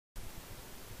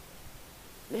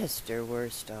Mr.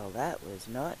 Worstall, that was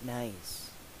not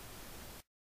nice.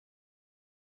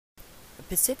 A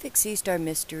Pacific seastar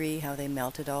mystery, how they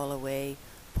melted all away.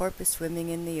 Porpoise swimming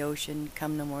in the ocean,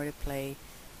 come no more to play.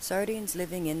 Sardines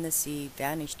living in the sea,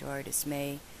 vanished to our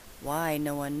dismay. Why,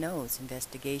 no one knows,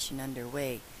 investigation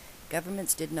underway.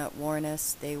 Governments did not warn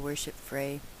us, they worship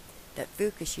Frey. That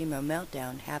Fukushima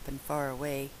meltdown happened far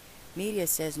away. Media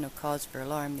says no cause for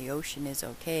alarm, the ocean is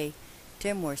okay.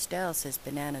 Tim Worstall says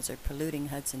bananas are polluting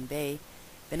Hudson Bay.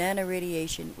 Banana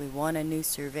radiation, we want a new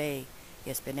survey.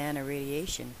 Yes, banana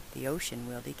radiation, the ocean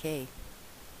will decay.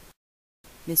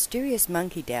 Mysterious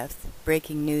monkey death,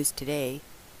 breaking news today.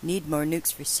 Need more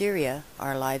nukes for Syria,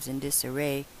 our lives in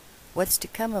disarray. What's to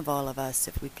come of all of us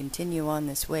if we continue on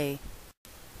this way?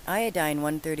 Iodine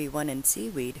 131 in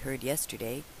seaweed, heard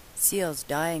yesterday. Seals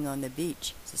dying on the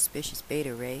beach, suspicious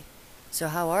beta ray. So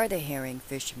how are the herring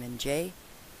fishermen, Jay?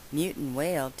 Mutant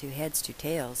whale, 2 heads 2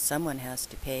 tails, someone has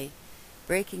to pay.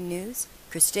 Breaking news,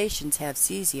 crustaceans have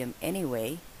cesium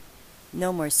anyway.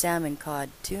 No more salmon, cod,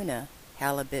 tuna,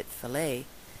 halibut fillet.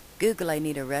 Google, I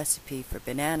need a recipe for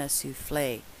banana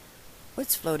souffle.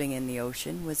 What's floating in the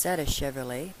ocean? Was that a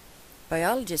Chevrolet?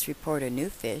 Biologists report a new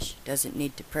fish, doesn't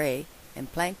need to pray,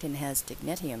 and plankton has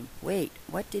technetium. Wait,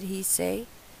 what did he say?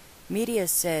 Media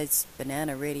says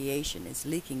banana radiation is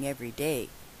leaking every day.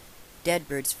 Dead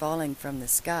birds falling from the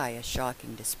sky, a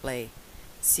shocking display.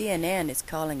 CNN is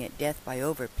calling it death by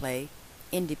overplay.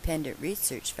 Independent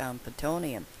research found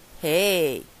plutonium.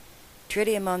 Hey!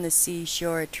 Tritium on the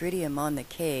seashore, tritium on the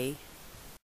quay.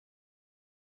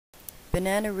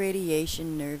 Banana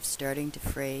radiation, nerves starting to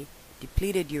fray.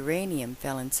 Depleted uranium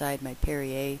fell inside my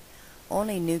Perrier.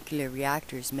 Only nuclear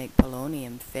reactors make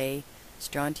polonium, Fey.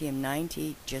 Strontium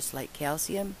 90, just like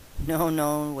calcium?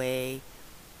 No way.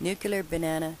 Nuclear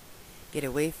banana, get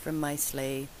away from my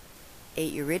sleigh.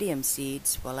 8 iridium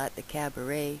seeds while at the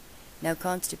cabaret. Now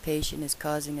constipation is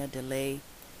causing a delay.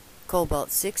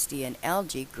 Cobalt 60 and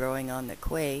algae growing on the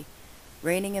quay.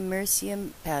 Raining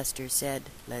immersium, pastor said,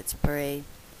 let's pray.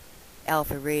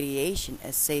 Alpha radiation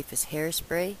as safe as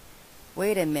hairspray.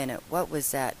 Wait a minute, what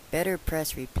was that? Better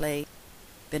press replay.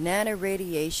 Banana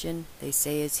radiation, they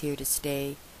say, is here to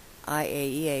stay.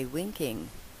 IAEA winking,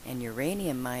 and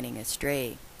uranium mining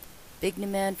astray. Big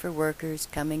demand for workers,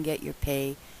 come and get your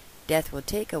pay. Death will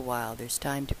take a while, there's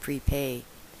time to prepay.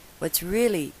 What's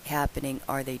really happening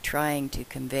are they trying to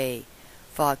convey?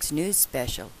 Fox News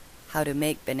special, how to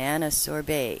make banana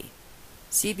sorbet.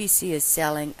 CBC is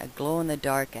selling a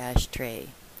glow-in-the-dark ashtray.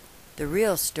 The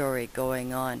real story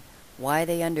going on, why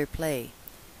they underplay.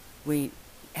 We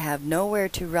have nowhere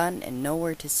to run and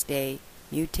nowhere to stay.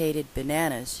 Mutated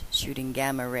bananas shooting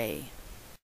gamma ray.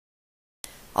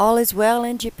 All is well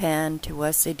in Japan, to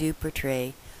us they do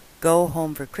portray. Go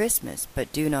home for Christmas,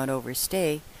 but do not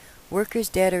overstay. Workers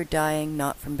dead or dying,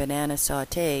 not from banana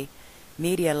saute.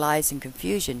 Media lies and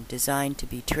confusion, designed to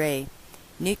betray.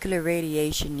 Nuclear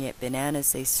radiation, yet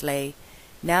bananas they slay.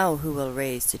 Now who will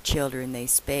raise the children they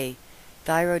spay?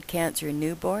 Thyroid cancer in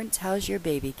newborns, how's your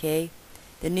baby, Kay?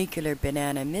 The nuclear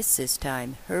banana missed this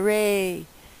time, hooray!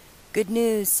 Good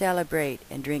news, celebrate,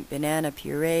 and drink banana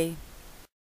puree.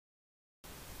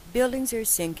 Buildings are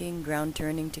sinking, ground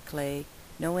turning to clay.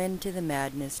 No end to the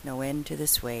madness, no end to the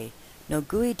sway. No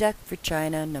gooey duck for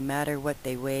China, no matter what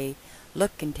they weigh.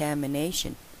 Look,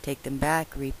 contamination, take them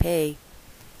back, repay.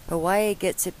 Hawaii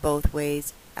gets it both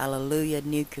ways, alleluia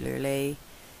nuclear lay.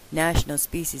 National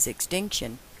species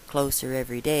extinction, closer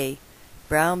every day.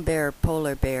 Brown bear,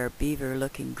 polar bear, beaver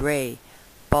looking gray.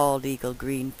 Bald eagle,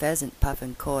 green pheasant,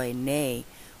 puffin' coy, nay.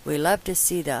 We love to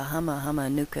see the humma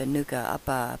humma nuka nuka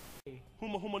appa.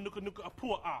 Huma huma nuka nuka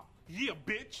apua ah. Yeah,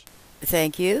 bitch.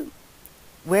 Thank you.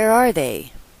 Where are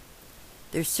they?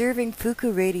 They're serving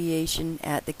Fuku radiation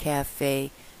at the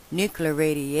cafe. Nuclear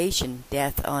radiation,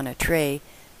 death on a tray.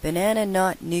 Banana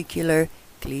not nuclear,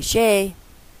 cliché.